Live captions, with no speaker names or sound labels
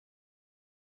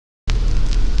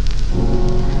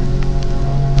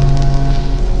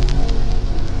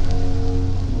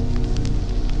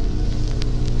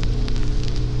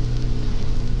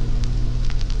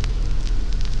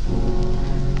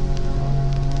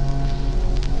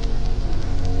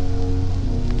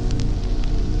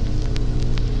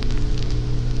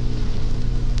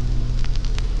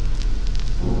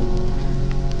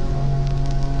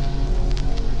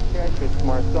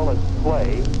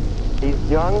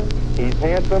beautiful, he's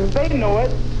handsome. They know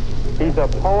it. He's a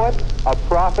poet, a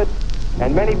prophet,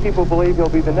 and many people believe he'll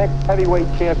be the next heavyweight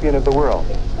champion of the world.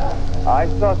 I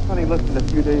saw Sonny Liston a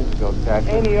few days ago, Cash.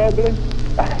 Ain't he ugly?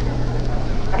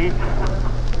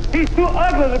 He's too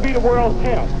ugly to be the world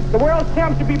champ. The world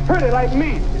champ should be pretty like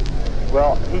me.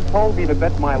 Well, he told me to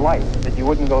bet my life that you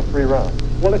wouldn't go 3 rounds.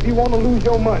 Well, if you want to lose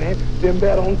your money, then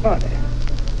bet on Sonny.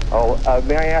 Oh,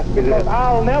 may I ask you this? Because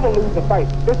I'll never lose a fight.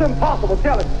 It's impossible,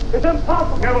 tell it. It's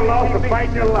impossible. Never lost a fight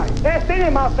in your life. Ask any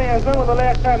of my fans when was the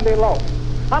last time they lost.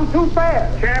 I'm too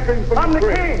fast. Champion from I'm the the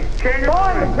crib. king. King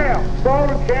Born the champ. Born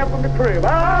the champ from the crib.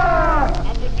 Ah!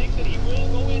 I predict that he will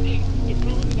go in to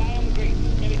prove that I am great.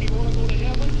 And if he want to go to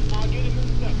heaven, I'll get him in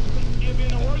 7. He'll be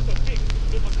in a worse of 6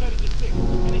 if I cut it to 6.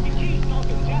 And if he keeps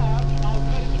talking jive, I'll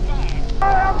cut it to 5.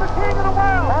 I'm the king of the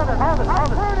world. Hold it.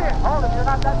 Hold it. You're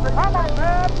not that great. I'm a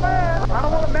bad man. I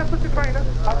don't want to mess with your trainer.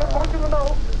 I just want you to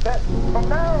know that from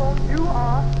now on, you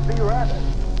are the rabbit.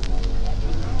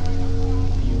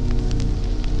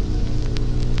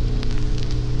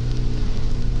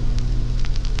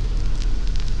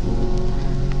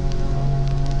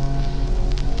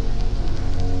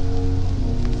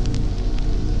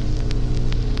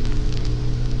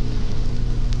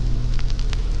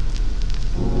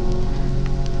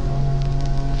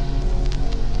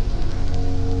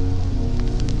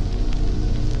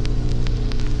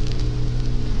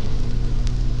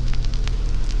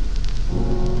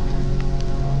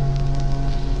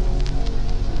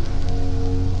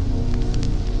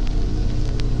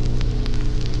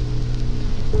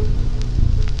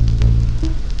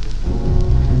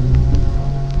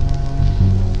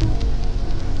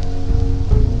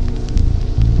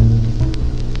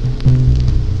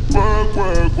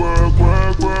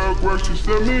 She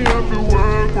set me up and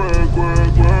work.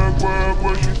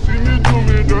 She see me do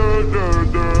me dirt.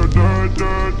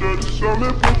 She saw me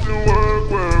put in work.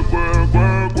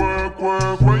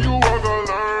 When you walk, I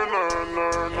learn.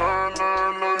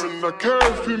 And I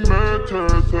can't feel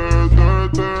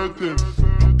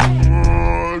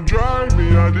drive me,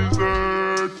 I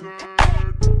desert.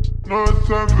 No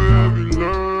time for heavy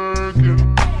lurking.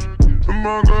 I'm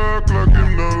on God clock, him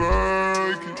not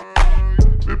like it.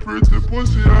 Me pretty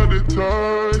pussy are the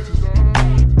tightest.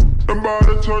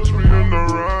 Nobody touch me and the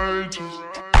righteous.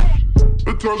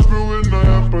 They touch me with no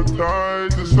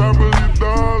hepatitis. I believe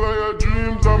Dolla, your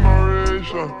dreams are my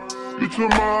ration. You took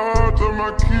my heart and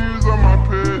my keys and my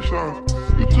patience.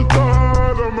 You took the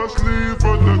heart on my sleeve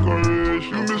for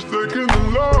decoration. You mistaken the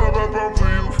love I found for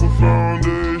you for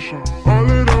foundation. All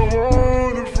that I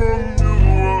wanted from you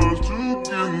was to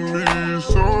give me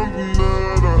something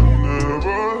that I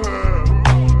never had.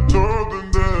 Something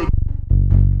that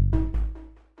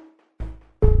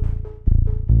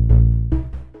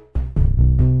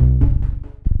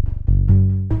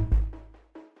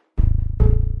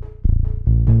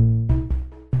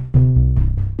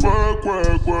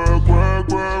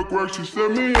work. She set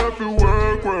me up and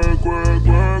work.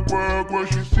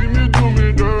 She see me do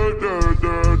me dirt.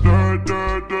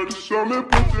 She saw me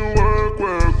put in work.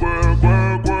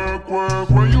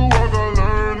 When you walk, I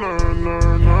learn.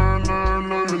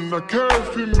 And I can't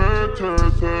feel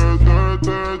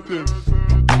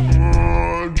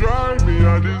drive me, I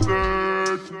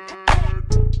desert.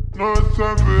 No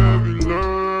time for heavy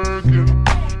lurking.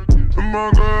 I'm on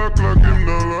God clock, him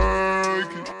not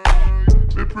like it.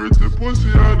 Me pretty pussy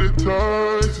are the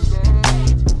tightest.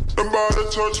 Nobody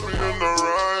touch me and the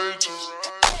righteous.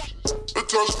 They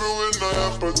touch me with no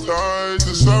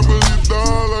hepatitis. I believe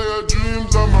Dolla, your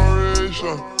dreams are my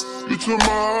ration. You took my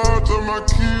heart and my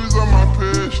keys and my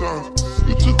patience.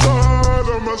 You took the heart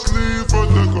on my sleeve for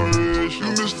decoration.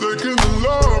 You mistaken the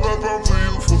love I found for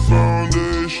you for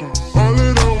foundation. All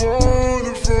that I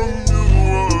wanted from you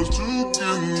was to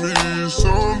give me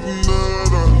something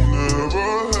that I never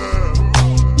had.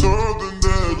 Something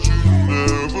that you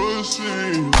never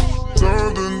seen.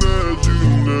 Something that you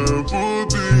never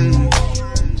been.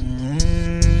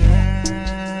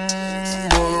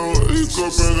 But I wake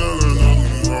up and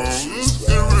I just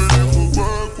get ready for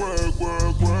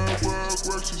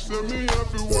work. She set me up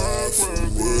and work.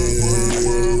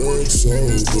 She see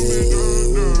me do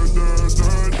me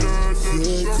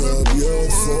pick up your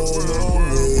phone, I'm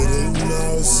waiting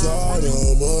outside,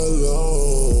 I'm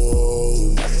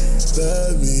alone.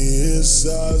 Let me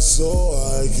inside so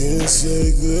I can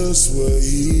take this where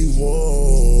he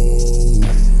won't.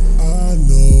 I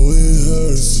know it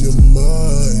hurts your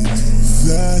mind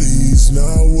that he's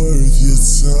not worth your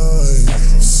time.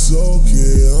 It's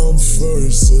okay, I'm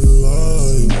first in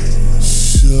line.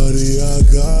 Shorty, I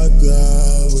got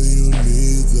that when you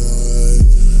need that.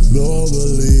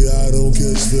 Normally I don't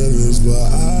catch feelings, but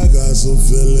I got some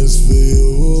feelings for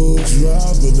you,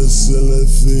 dropping the ceiling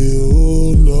for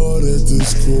you. Know that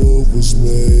this coupe was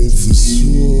made for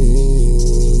sure.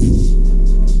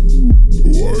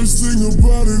 The worst thing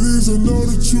about it is I know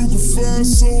that you can find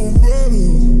someone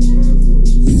better.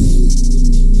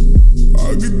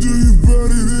 I could do you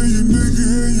better than your nigga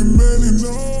and your man and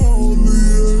all the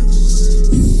ex.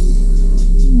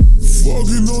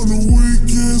 Fucking on the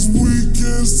weekends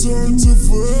turn to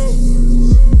forever.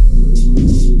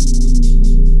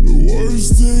 The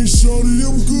worst thing, shorty,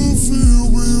 I'm good for you,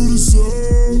 but you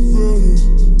deserve better.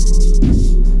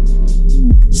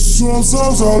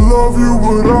 Sometimes I love you,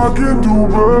 but I can do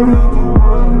better.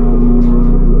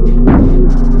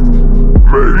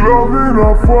 Make love and I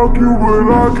fuck you, but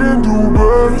I can do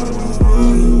better.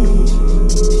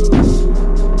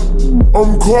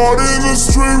 I'm caught in the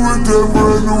street with that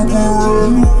brand new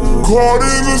Curren. Caught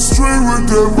in the street with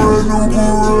that brand new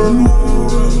Curren.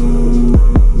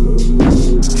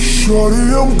 Shorty,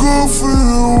 I'm good for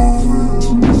you,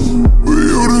 but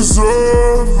you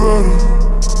deserve better.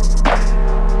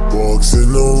 Walks in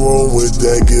the room with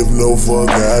that give no fuck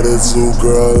attitude,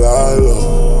 girl, I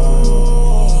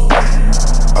love.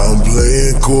 I'm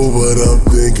playing cool, but I'm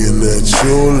thinking that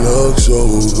you look so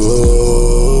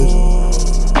good.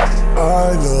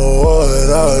 I know what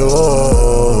I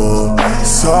want.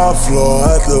 Top floor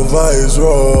at the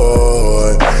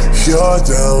Viceroy. You're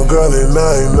down, girl, and I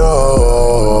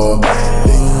know.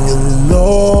 And you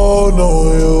know, no,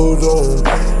 you don't.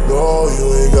 No, you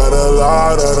ain't got a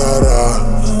lot,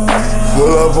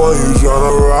 Pull up on you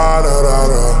tryna ride,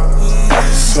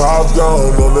 Top down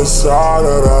on the side,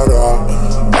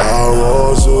 I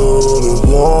want you to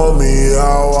want me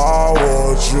how I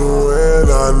want you, and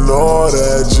I know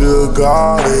that you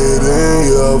got it in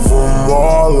you from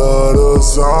all of the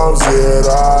times that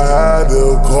I had to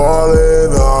call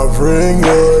and I'll bring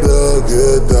you to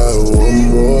get that one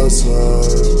more time.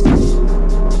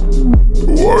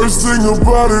 The worst thing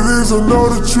about it is I know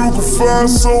that you can find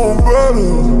someone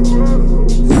better.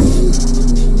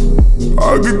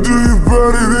 I could do you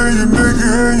better than your nigga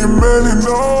and your man and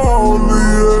all the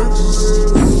ex.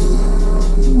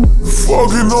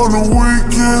 Fucking on the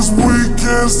weekends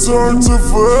turn to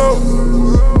forever.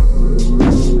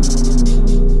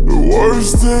 The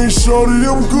worst thing, shorty,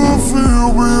 I'm good for you,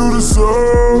 but you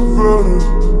deserve better.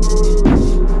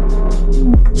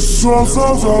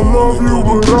 Sometimes I love you,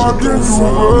 but I can do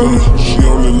better. She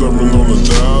only loving on the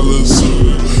dollars.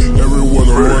 Everyone I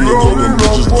wanna go, them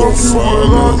bitches don't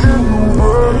follow.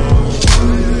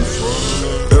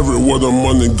 Everywhere the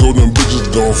money go, them bitches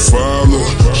gon' follow.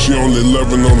 She only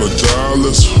loving on the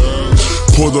dollars.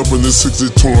 Pulled up in the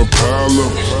 62 Impala,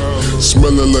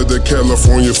 smelling like that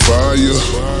California fire.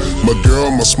 My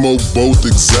girl, my smoke both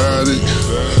exotic.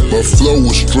 My flow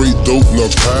was straight dope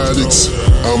narcotics.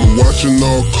 I'm watching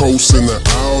all coast in the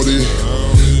Audi.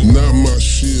 Not my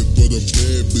shit, but a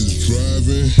bad bitch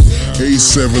driving.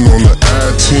 A7 on the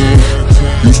I-10.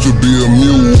 Used to be a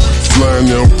mule, flying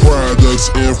them products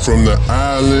in from the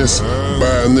islands.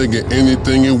 Buy a nigga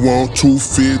anything he want,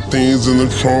 215s in the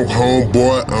trunk,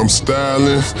 homeboy, I'm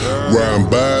styling. Riding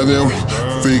by them,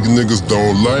 fake niggas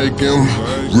don't like him.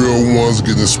 Real ones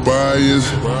get inspired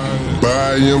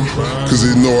by him, cause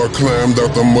they know I climbed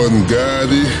out the mud and got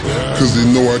it. Cause they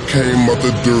know I came out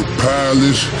the dirt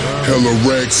polish. Hella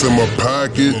racks in my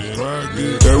pocket.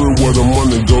 Everywhere the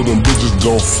money go, them bitches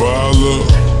gon' follow.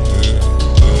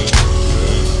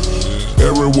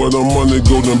 Everywhere the money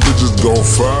go, them bitches gon'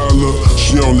 follow.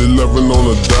 She only loving on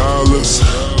the dollars.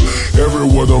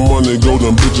 Everywhere the money go,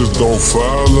 them bitches gon'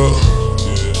 follow.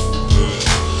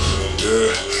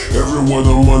 Yeah. Everywhere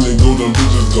the money go, them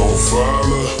bitches gon'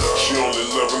 follow. She only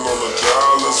loving on the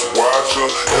dollars. Watch her.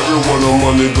 Everywhere the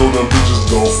money go, them bitches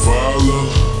gon'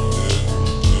 follow.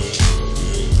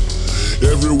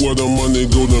 Everywhere the money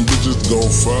go, them bitches gon'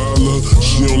 follow.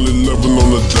 She only loving on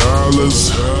the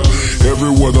dollars.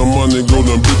 Everywhere the money go,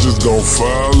 them bitches gon'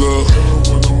 follow.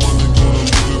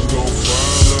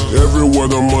 Everywhere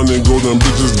the money go, them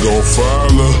bitches gon'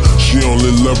 follow. She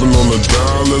only loving on the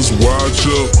dollars. Watch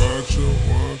her.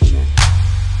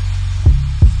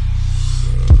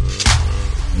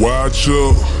 Watch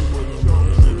her.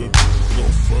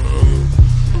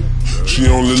 She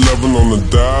only loving on the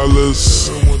dollars.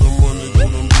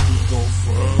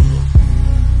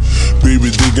 Baby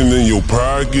digging in your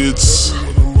pockets.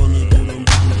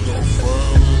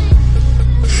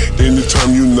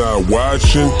 Anytime you not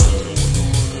watching.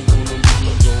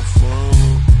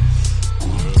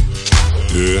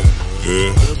 Yeah,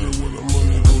 yeah.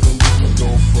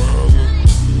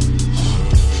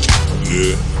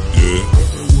 Yeah, yeah.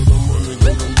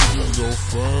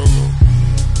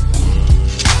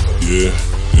 Yeah.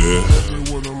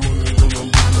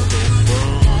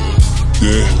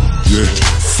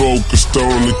 Focused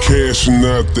on the cash and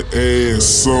not the ass.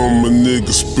 Some a nigga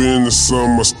spending,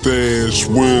 some I stash.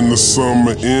 Winter,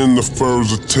 summer, in the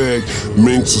first attack.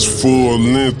 MIXXX is full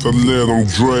length, I let them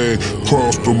drag.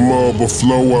 Cross the marble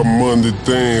floor, I Monday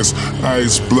dance.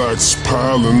 Ice blocks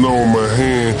piling on my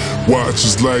hand.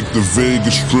 Watches like the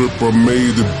Vegas Strip, I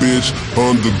made it, bitch.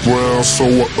 Underground, so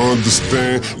I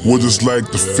understand what it's like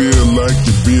to feel like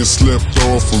you're being slept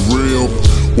on for real.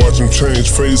 Watch them change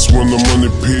face when the money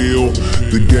peel.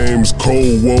 The game is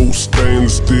cold, whoa,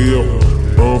 stainless steel.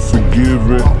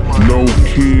 Unforgiving, no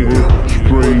kidding.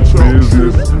 Straight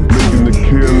business, making the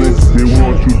killing. They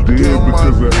want you dead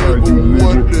because of how you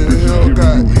living. Bitches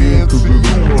giving you head cause of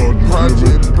the card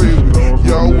you living.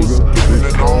 Y'all was skipping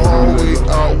in the hallway,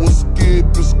 I was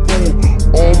skipping school.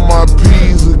 On my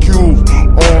P's and Q's,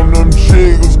 on them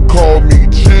chiggers, call me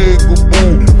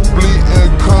Chiggaboo.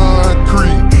 Bleeding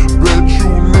concrete, bet you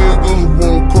niggas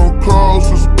won't come cross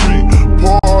the street.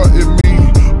 Pardon me,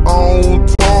 I don't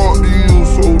talk to you,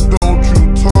 so don't you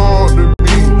talk to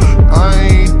me. I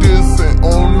ain't dissing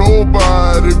on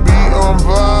nobody, I'm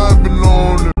vibing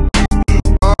on the beat.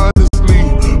 Honestly,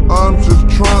 I'm just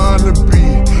trying to be.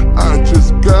 I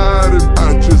just gotta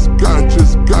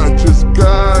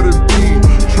be.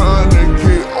 Trying to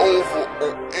get over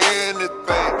on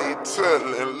anything, they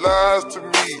telling lies to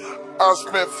me. I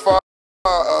spent 5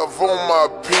 on my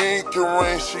pink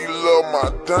ring, she love my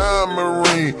diamond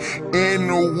ring.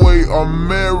 Anyway, I'm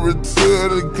married to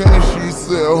the game, she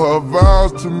said her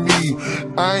vows to me.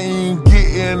 I ain't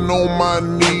getting on my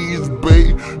knees,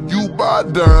 babe, you bow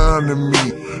down to me.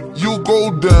 You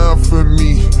go down for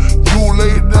me, you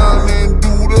lay down and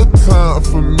do the time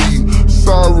for me.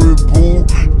 Sorry boo,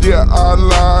 yeah I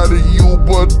lied to you,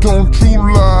 but don't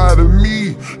you lie to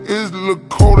me. It's Lil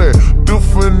KODAK, the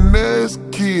finesse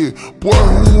kid, boy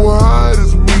who hide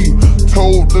is me.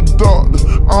 Told the doctor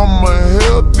I'm a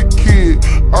healthy kid,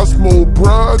 I smoke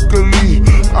broccoli.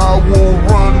 I won't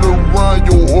run around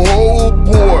your whole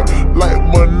boy like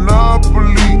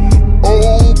Monopoly.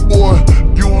 Oh boy,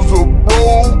 you's a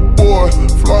bro boy,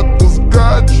 Flockers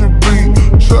got you beat.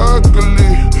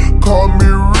 Chocolate, call me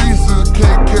Reese's,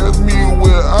 can't catch me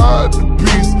without the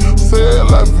piece. C'est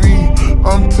la vie,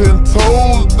 I'm 10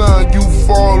 toes down, you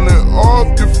falling off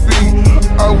your feet.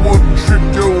 I would trick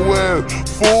your ass,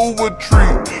 full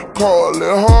retreat, call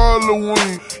it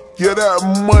Halloween. Yeah, that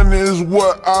money is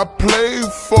what I play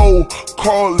for,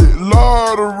 call it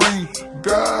lottery.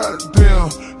 Goddamn,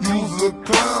 you's a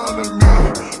clown to me,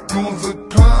 you's a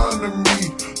clown to me.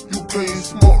 You can't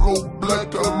smoke no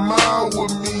black a mile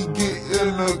with me, get in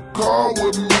the car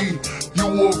with me. You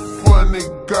a funny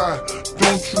guy,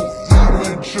 don't you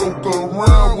even joke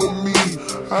around with me.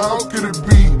 How could it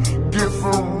be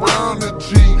different round the G?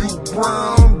 You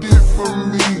browned it for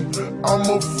me. I'm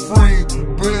a freak,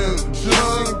 been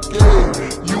junkie.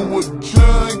 You a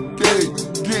junkie,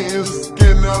 getting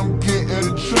skin, I'm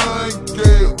getting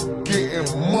junkie.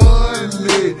 Getting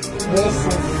money, want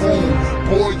some food,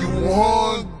 boy you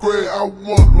hungry, I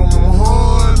want them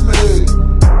honey.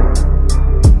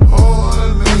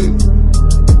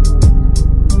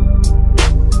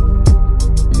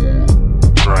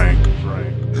 Drink,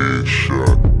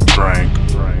 headshot, drink,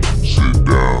 sit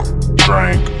down,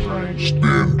 drink,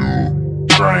 stand up,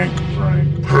 drink,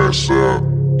 pass out,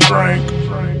 drink,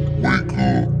 wake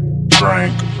up,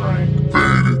 drink,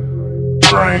 faded,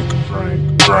 drink,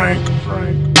 faded,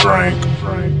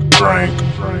 drink.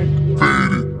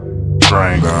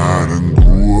 Now I done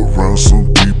grew around some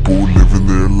people living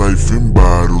their life in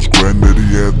bottles. Granddaddy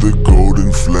had the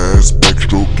golden flask,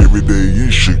 backstroke every day in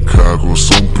Chicago.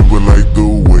 Some people like the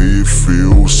way it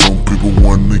feels, some people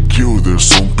wanna kill there.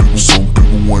 Some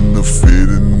people wanna fit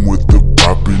in with the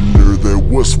popular. That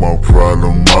was my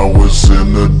problem. I was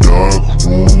in a dark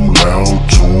room, loud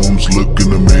tunes, looking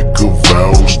to make a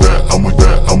vows that I'ma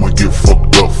get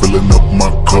fucked up, filling up my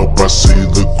cup. I see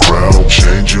the crowd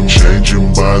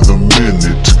changing by the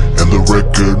minute, and the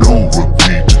record on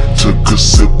repeat. Took a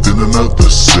sip, then another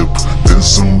sip, then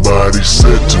somebody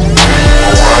said to me,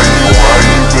 why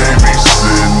you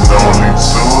babysitting? Only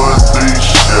 2 or 3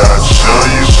 shots. Show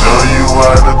you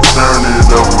how to turn it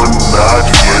up a notch.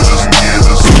 Get a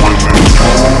swimming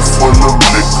pool full of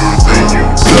liquor, then you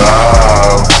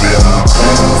dive in.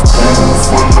 Pool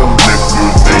full of liquor,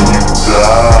 then you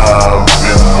dive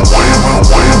in.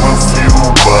 Wave a few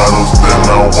bottles, then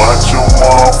I watch them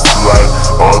all fly.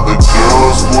 All the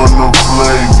girls wanna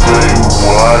play, babe.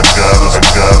 Well, I got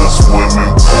a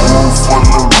swimming pool full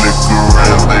of liquor.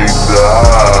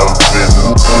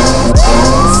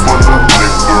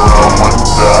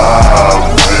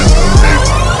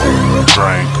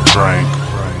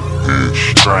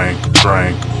 drink,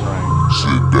 drink,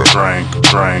 sit down, drink,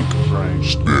 drink,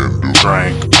 stand up,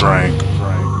 drink,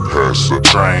 pass a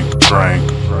drink,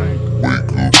 wake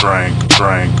up, drink,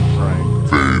 fade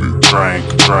it, drink,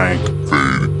 fade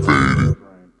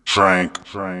it,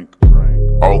 drink.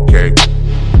 Okay,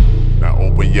 now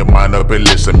open your mind up and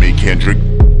listen me, Kendrick.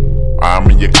 I'm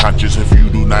in your conscience. If you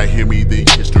do not hear me, then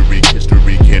history,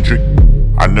 Kendrick.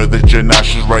 I know that you're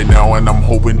nauseous right now, and I'm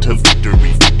hoping to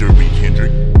victory,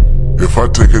 Kendrick. If I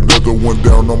take another one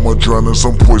down, I'ma drown in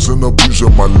some poison,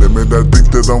 abusing my limit. I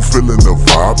think that I'm feeling the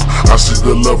vibe. I see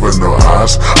the love in her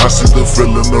eyes. I see the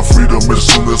feeling of freedom as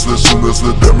soon as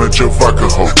the damage of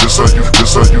alcohol. This how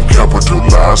you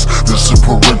capitalize. This is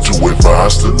parental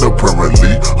advice. Then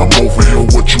apparently, I'm over here.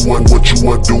 What you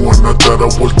are doing? I thought I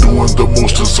was doing the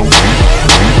most of some heat.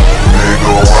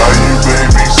 Nigga, why you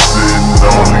babysitting?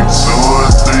 Only 2 or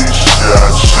 3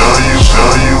 shots. Show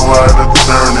you how to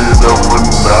turn it up a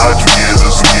notch. Get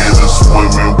a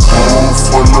swimming pool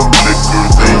full of liquor,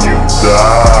 then you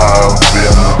dive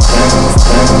in the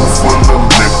pool full of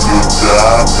liquor,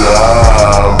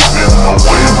 dive in the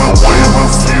wave a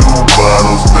few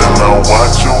bottles, then I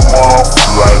watch them all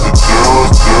fly. The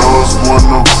girls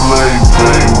wanna play,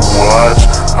 they watch.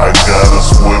 I got a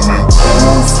swimming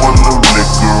pool full of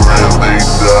liquor and they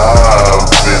dive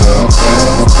in the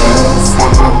pool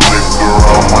full of liquor.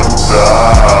 I'ma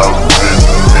dive in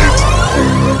it.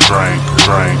 Drink,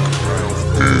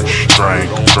 bitch, drink,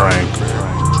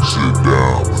 sit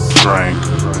down, drink,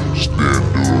 stand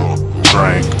up,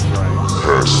 drink,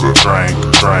 pass a drink,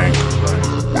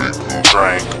 wake up,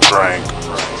 drink,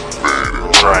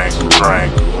 fade it,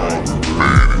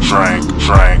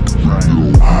 drink.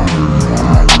 I'm sick of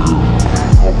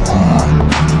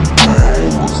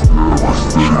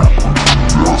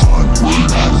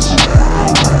living this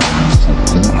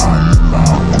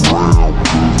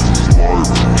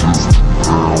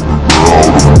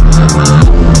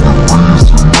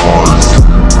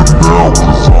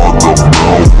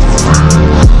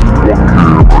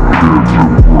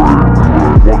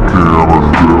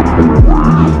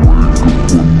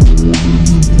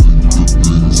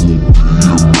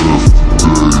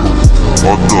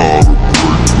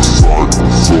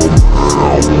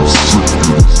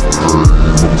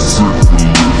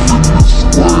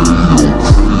way.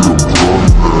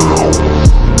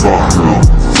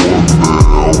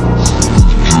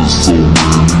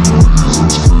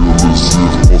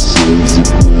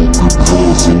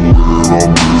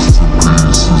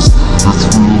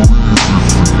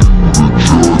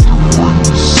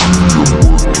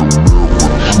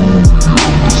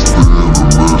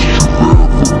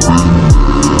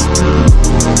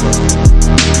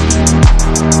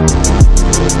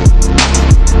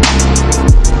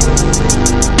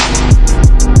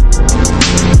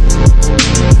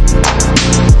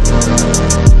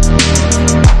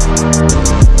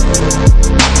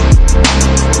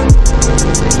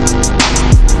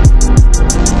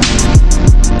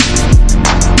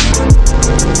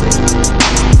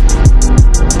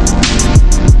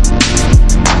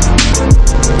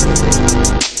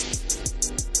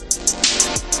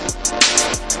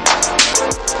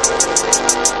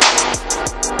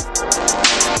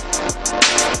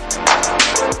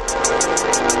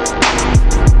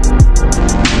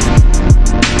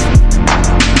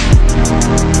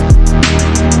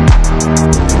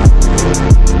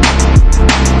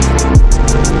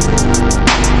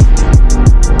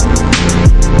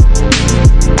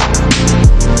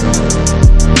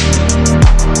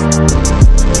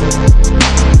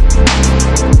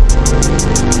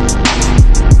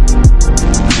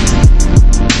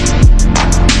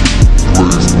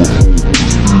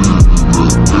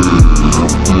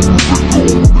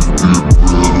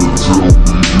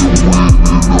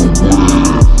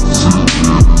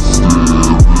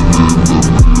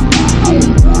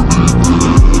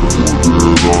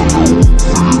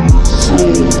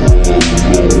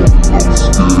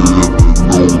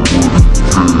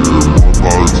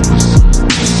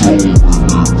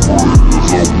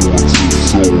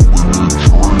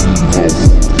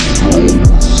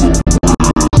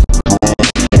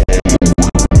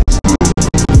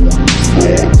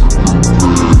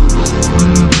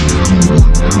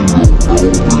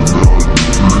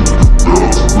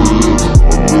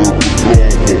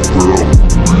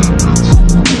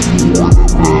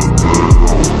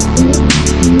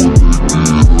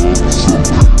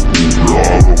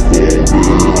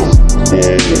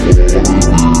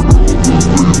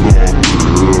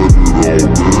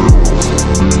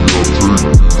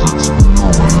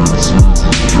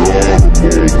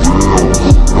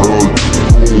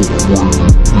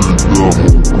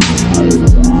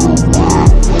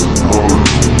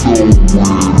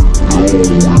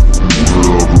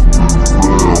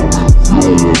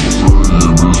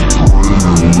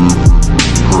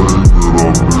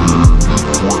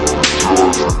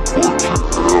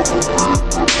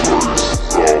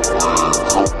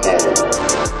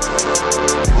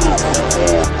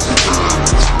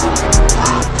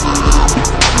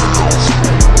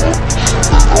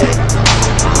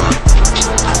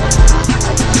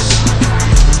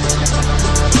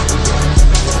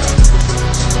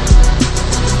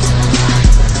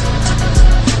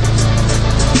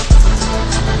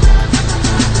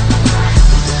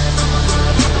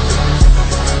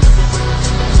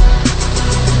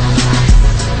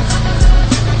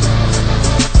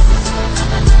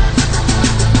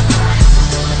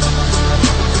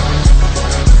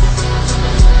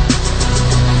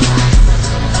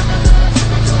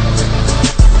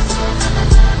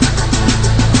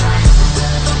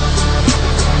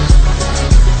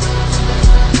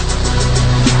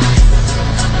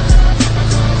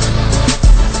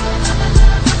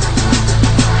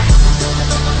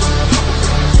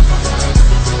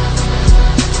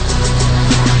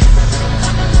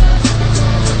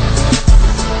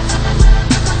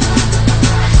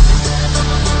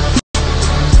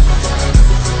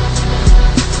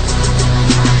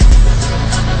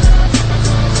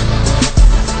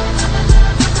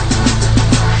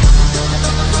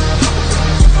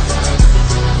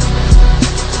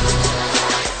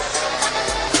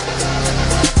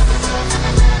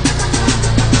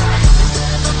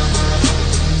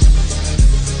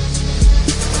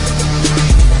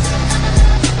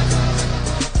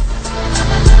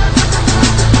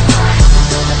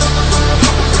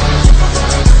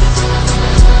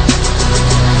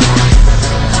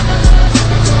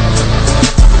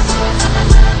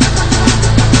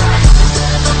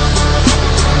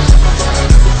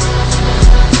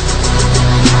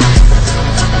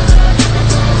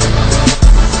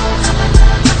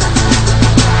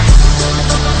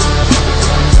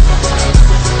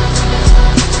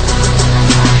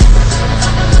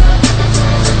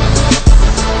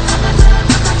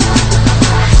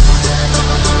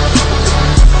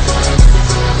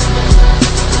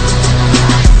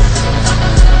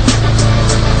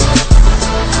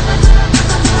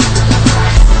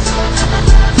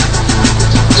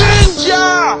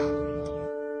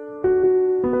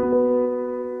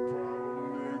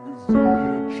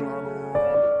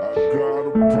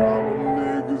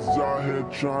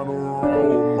 tryna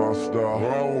roll my style.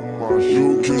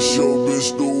 You kiss your bitch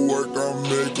to work, I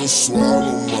make her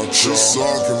swallow my chest.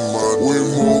 Sucking my dick. We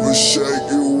move and shake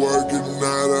it, working,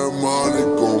 now that money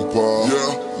gon' pop.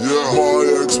 Yeah,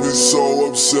 my ex be so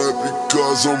upset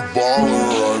because I'm ballin'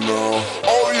 right now.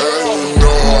 Oh yeah, and you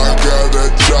know I got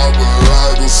that chopper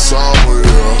like Osama,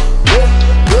 yeah.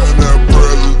 And that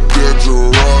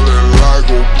presidential rolling like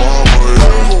Obama,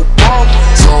 yeah.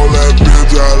 Told that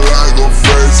bitch I like her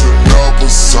face and no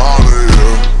persona,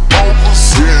 yeah.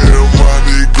 Getting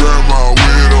money, grandma,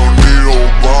 we don't need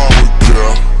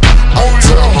Obamacare. I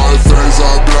tell my face I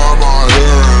blind my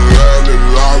hair and let it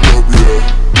lock up, yeah.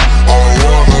 I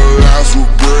wanna last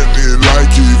with Britney like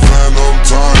Keith and I'm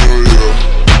tired, yeah.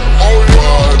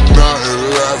 But nothing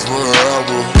lasts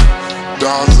forever.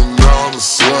 $1,000 down the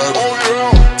sweater.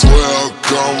 12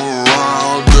 come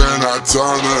around, then I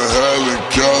turn to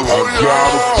helicopter. I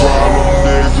got a problem,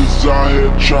 niggas out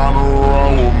here tryna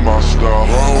run with my style.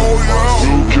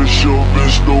 You kiss your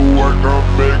bitch to work, I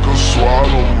make her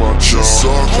swallow my chest. We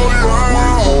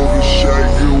move and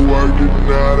shake it, working,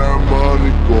 now that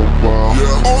money gon' pop.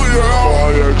 My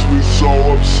ex be so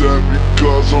upset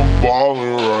because I'm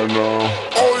ballin' right now.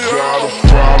 Got a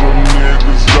problem,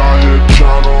 niggas out here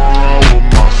tryna run with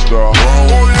my style.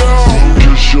 You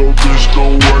kiss your bitch to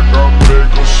work, I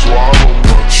make her swallow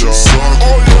my chest.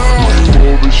 We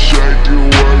move and shake it,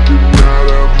 working, now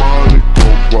that money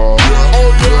gon' pop.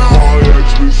 My ex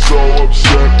be so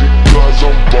upset because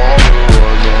I'm ballin'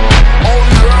 right now.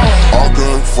 I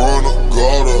came from the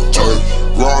gutter,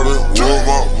 riding with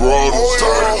my brothers.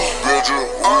 Bitch,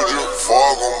 would you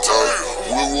fuck 'em?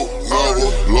 We will never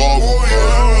love 'em.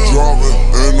 Driving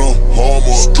in a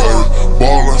Hummer,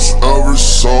 ballin' every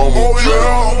summer,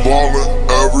 ballin'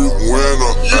 every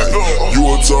winter. You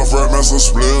a tough rap, man, so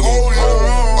splinter.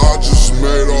 I just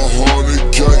made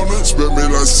 100K, spent me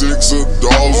like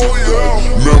 $6,000.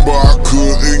 Remember I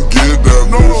couldn't get that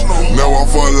bitch, now I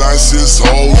fuck like 6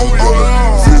 hoes.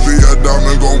 50 a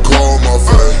diamond gon' call my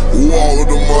face. Walk with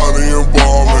the money and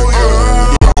ball me.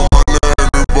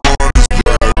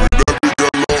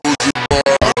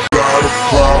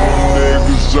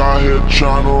 Out here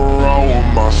tryna roll with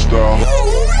my style.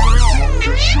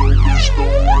 Kiss your bitch to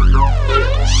work, I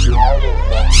make her swallow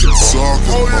my chest.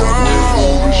 Suckin' we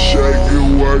move and shake it,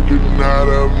 working, now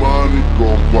that money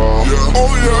gon' pop.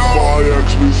 My ex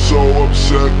be so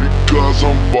upset because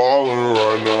I'm ballin'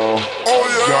 right now.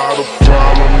 Got a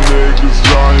problem, niggas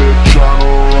out here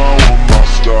tryna run with my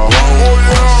style.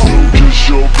 You kiss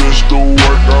your bitch to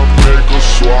work, I make her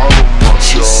swallow my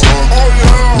chest.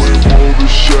 We move and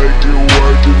shake it,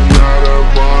 working, now that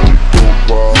money gon'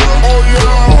 pop.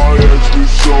 My ex be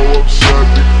so upset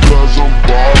because I'm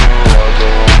ballin' right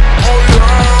now.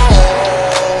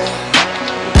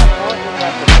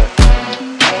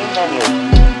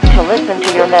 To listen to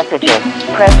your messages,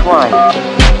 press 1.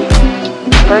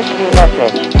 First new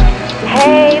message.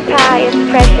 Hey, Pie, it's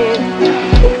Precious.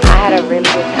 I had a really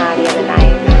good time the other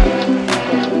night.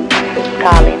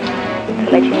 Calling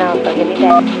to let you know, so give me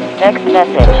that. Next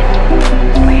message.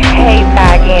 Hey,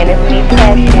 Pie, again, it's me,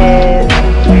 Precious.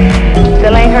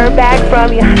 Still ain't heard back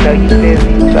from you. I know you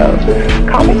busy, so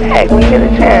call me back when you get a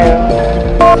chance.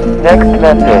 Next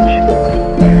message.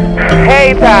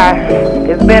 Hey, Ty,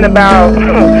 it's been about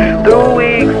 3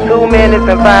 weeks, 2 minutes,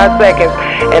 and 5 seconds,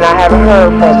 and I haven't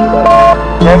heard from you.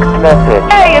 Next message.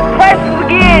 Hey, it's Precious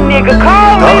again, nigga.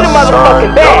 Call me the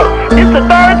motherfucking back. This the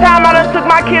 3rd time I done took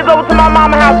my kids over to my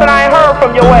mama's house and I ain't heard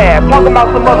from your ass. Talking about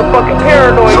some motherfucking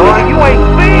paranoid nigga. You ain't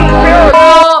seen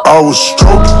paranoid. I was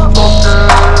stroking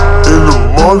in the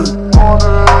morning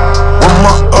when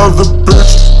my other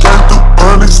bitch came through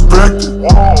unexpected.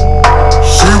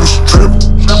 She was tripping,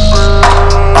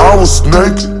 I was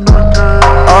naked.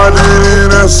 I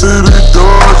didn't answer the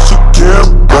door, she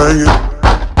kept banging.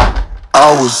 I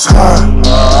was high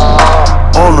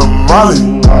on the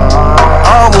molly.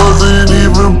 I wasn't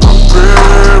even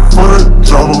prepared for the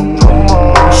trouble.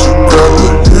 She got the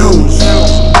heels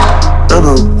and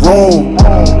a roll.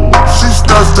 She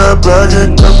snatched that bag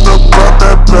and kept up out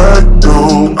that back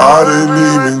door. I didn't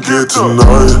even get to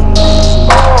know you.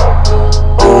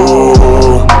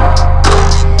 Oh,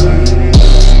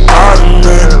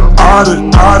 I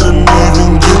didn't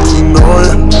even get to know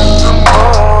you.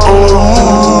 Oh,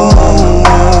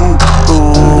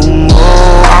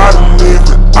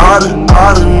 I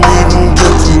didn't even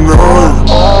get to know you.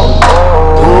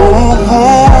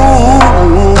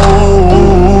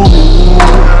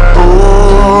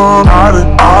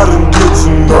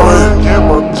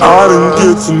 I didn't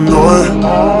get to know you. I didn't get to know you.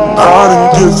 I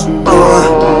didn't get to know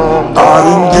you. I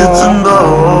didn't get to know.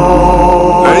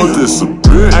 Ain't this a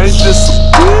bitch? Ain't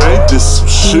this some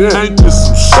shit? shit. Ain't this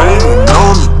some shame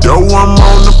on the dough? I'm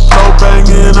on the floor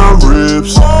banging her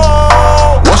ribs.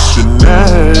 What's your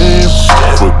name?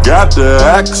 Forgot to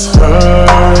ask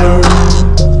her.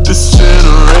 This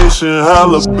generation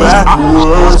hella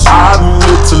backwards. I didn't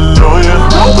get to know you,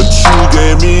 but you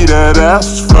gave me that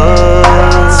ass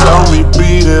first. Tell me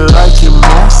beat it like your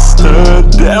master.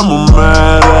 Damn, I'm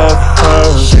mad at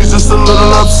her. She's just a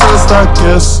little obsessed, I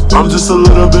guess. I'm just a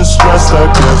little bit stressed, I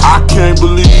guess. I can't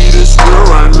believe this real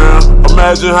right now.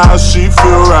 Imagine how she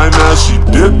feel right now. She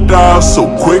dipped out so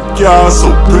quick, y'all,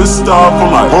 so pissed off.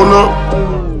 I'm like, hold up.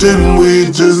 Didn't we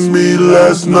just meet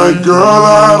last night? Girl,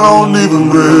 I don't even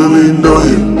really know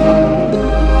you.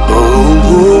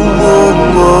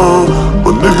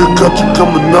 But nigga caught you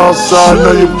coming outside.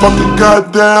 Now you fucking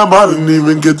goddamn, I didn't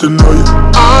even get to know you.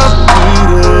 I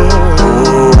need it.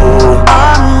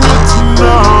 I need to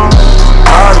know.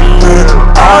 I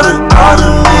didn't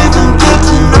even get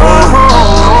to know you.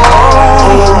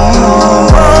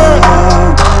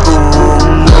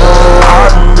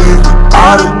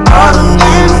 I didn't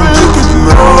even get to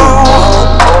know you.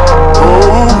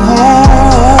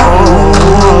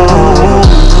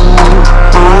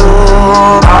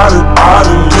 I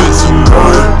didn't get to know you. I didn't get to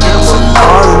know you. I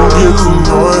didn't get to know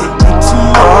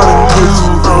you.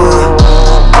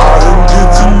 I didn't get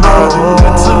to know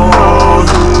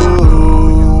you.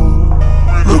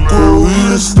 Look where we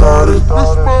just started.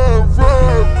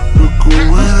 Look where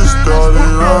we just started.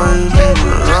 I ain't get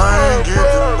to know you.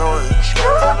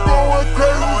 I'm going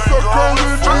crazy, so crazy,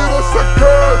 need a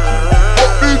psychiatrist.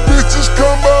 These bitches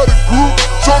come out of group,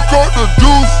 talk out the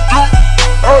deuce.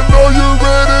 I know you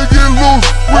ready to get loose.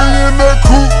 We in that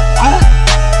coupe.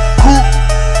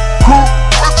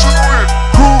 What you in?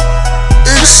 Coupe.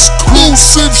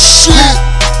 Exclusive shit.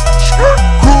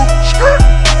 Coupe.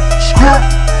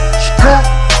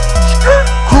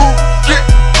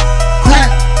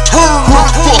 Turn the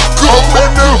fuck up. I'm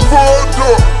in that front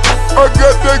door. I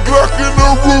got that Glock in the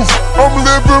roof. I'm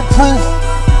living proof.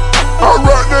 I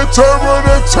rock that turbo,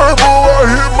 I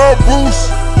hit my boost.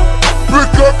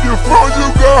 Pick up your phone, you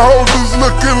got houses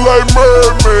looking like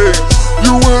mermaids.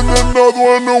 You in another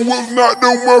one, the whip not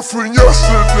the one from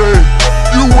yesterday.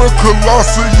 You in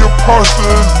Colossus, your posture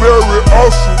is very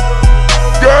awesome.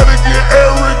 Gotta get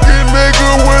arrogant, nigga,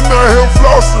 when I hear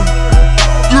flossing.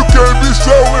 You can't be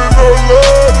showing no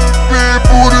love to big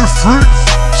booty freaks.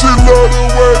 She love the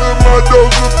way that my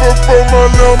dozer for my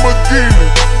Lamborghini.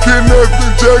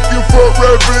 Kidnapping, jacking, fuck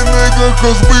rapping, nigga,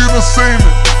 cause we done seen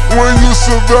it. When you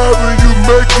survive and you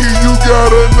make it, you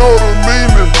gotta know the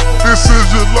meaning. This is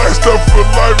your lifestyle for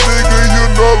life, nigga, you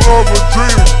no longer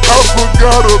dreaming. I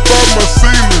forgot about my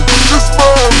ceiling. This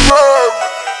my environment.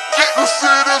 The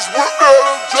city's whip that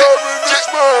I'm driving, this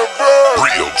my environment.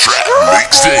 Real trap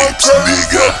mixtapes,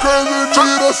 nigga.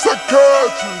 Need a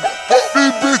psychiatrist.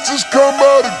 These bitches come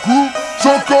out of group,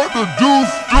 talk out the deuce.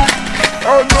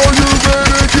 I know you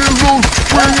ready to get loose.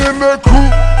 We in that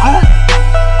coupe.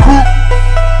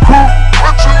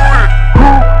 What you in?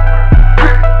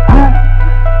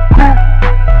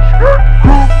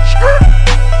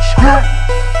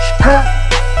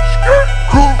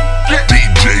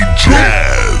 DJ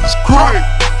Jazz.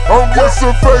 I'm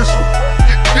getting facial.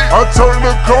 I turn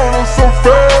the corner so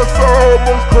fast, I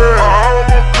almost crash.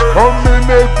 I'm in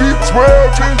that V12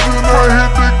 engine, I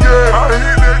hit the gas.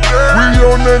 We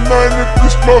on that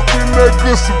 90, smoking that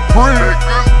good Supreme.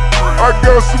 I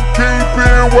got some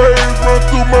kingpin waves run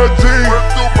through my jeans.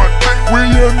 We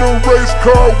in the race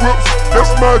car whips,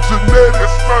 that's my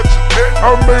genetics.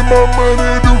 I made my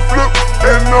money do flips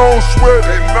and I don't sweat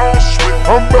it.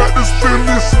 I'm about to spend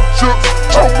me some chips,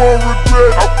 I won't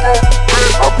regret it.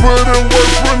 I put in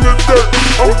work from the dirt,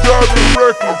 I'm driving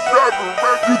reckless.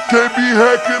 You can't be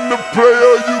hacking the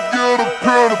player, you get a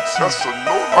penalty.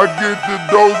 I get the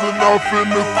dozing off in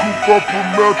the coupe up a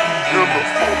method.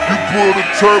 You put a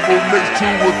turbo next to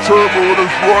a turbo,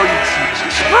 that's royalty.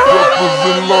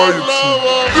 Represent loyalty.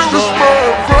 This is my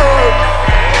vibe.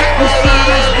 The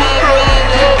city's with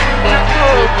that.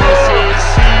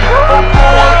 I'm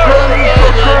going crazy, so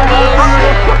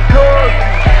crazy.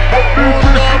 These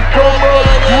bitches come out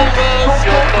of group.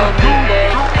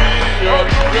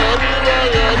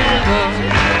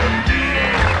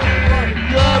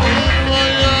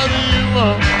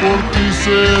 Por ti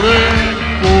seré,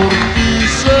 por ti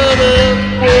seré,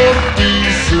 por ti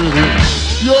seré.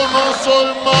 Yo no soy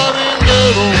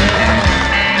marinero,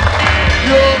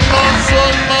 yo no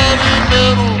soy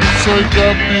marinero. Soy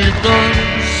capitán,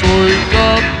 soy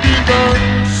capitán,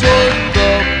 soy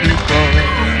capitán.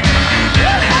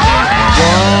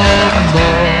 Bamba,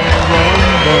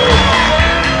 bamba,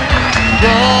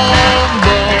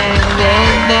 bamba,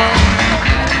 bamba.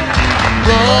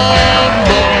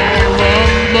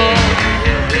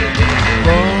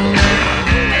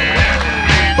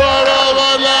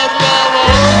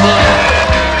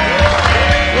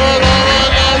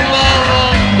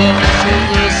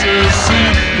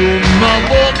 una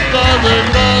boca de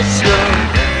gracia,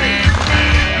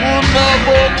 una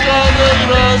boca de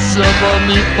gracia para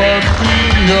mi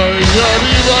patilla y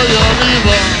arriba y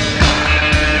arriba.